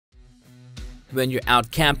When you're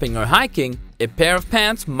out camping or hiking, a pair of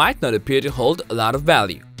pants might not appear to hold a lot of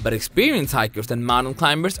value. But experienced hikers and mountain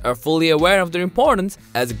climbers are fully aware of their importance,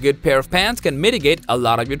 as a good pair of pants can mitigate a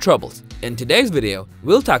lot of your troubles. In today's video,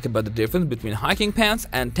 we'll talk about the difference between hiking pants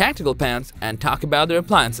and tactical pants and talk about their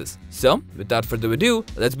appliances. So, without further ado,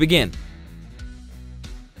 let's begin.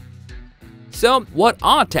 So, what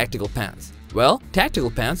are tactical pants? Well,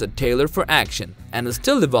 tactical pants are tailored for action and are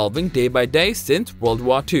still evolving day by day since World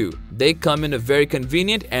War II. They come in a very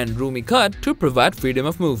convenient and roomy cut to provide freedom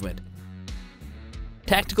of movement.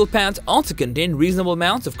 Tactical pants also contain reasonable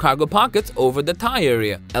amounts of cargo pockets over the thigh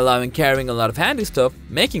area, allowing carrying a lot of handy stuff,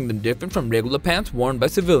 making them different from regular pants worn by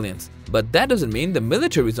civilians. But that doesn't mean the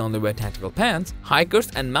militaries only wear tactical pants.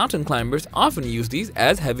 Hikers and mountain climbers often use these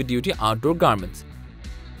as heavy-duty outdoor garments.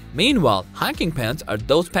 Meanwhile, hiking pants are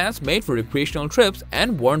those pants made for recreational trips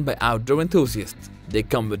and worn by outdoor enthusiasts. They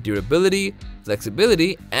come with durability,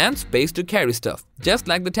 flexibility, and space to carry stuff, just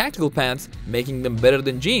like the tactical pants, making them better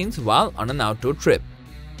than jeans while on an outdoor trip.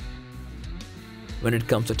 When it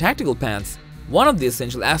comes to tactical pants, one of the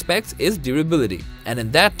essential aspects is durability, and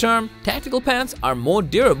in that term, tactical pants are more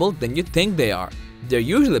durable than you think they are. They're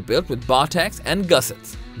usually built with Bowtacks and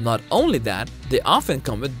gussets. Not only that, they often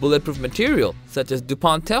come with bulletproof material such as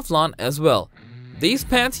DuPont Teflon as well. These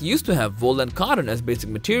pants used to have wool and cotton as basic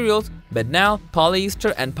materials, but now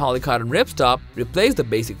polyester and polycotton ripstop replace the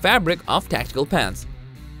basic fabric of tactical pants.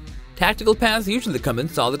 Tactical pants usually come in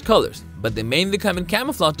solid colors, but they mainly come in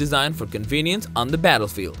camouflage design for convenience on the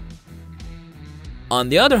battlefield. On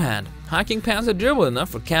the other hand, hiking pants are durable enough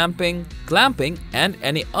for camping, glamping, and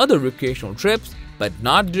any other recreational trips, but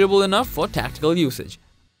not durable enough for tactical usage.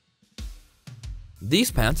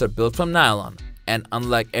 These pants are built from nylon, and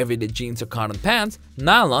unlike everyday jeans or cotton pants,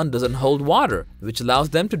 nylon doesn't hold water, which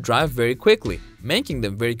allows them to dry very quickly, making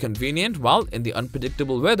them very convenient while in the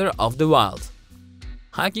unpredictable weather of the wilds.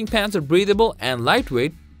 Hiking pants are breathable and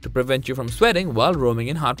lightweight to prevent you from sweating while roaming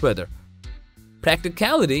in hot weather.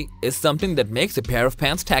 Practicality is something that makes a pair of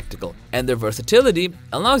pants tactical, and their versatility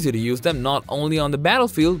allows you to use them not only on the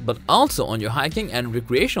battlefield but also on your hiking and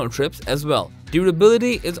recreational trips as well.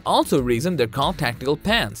 Durability is also a reason they're called tactical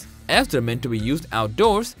pants. As they're meant to be used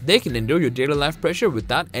outdoors, they can endure your daily life pressure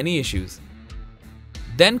without any issues.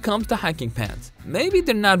 Then comes the hiking pants. Maybe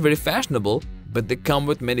they're not very fashionable, but they come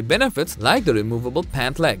with many benefits like the removable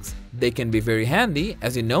pant legs. They can be very handy,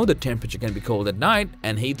 as you know the temperature can be cold at night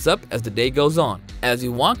and heats up as the day goes on. As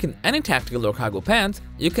you walk in any tactical or cargo pants,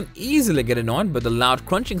 you can easily get annoyed by the loud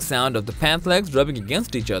crunching sound of the pant legs rubbing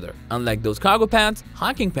against each other. Unlike those cargo pants,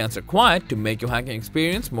 hiking pants are quiet to make your hiking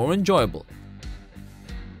experience more enjoyable.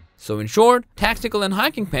 So in short, tactical and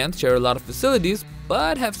hiking pants share a lot of facilities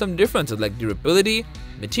but have some differences like durability,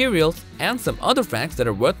 materials, and some other facts that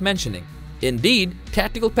are worth mentioning. Indeed,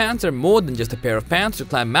 tactical pants are more than just a pair of pants to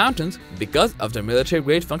climb mountains because of their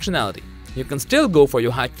military-grade functionality. You can still go for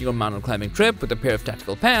your hiking or mountain climbing trip with a pair of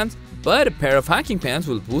tactical pants, but a pair of hiking pants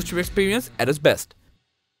will boost your experience at its best.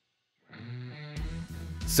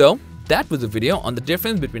 So, that was a video on the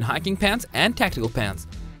difference between hiking pants and tactical pants.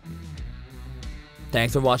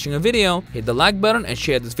 Thanks for watching our video. Hit the like button and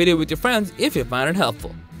share this video with your friends if you find it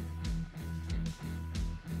helpful.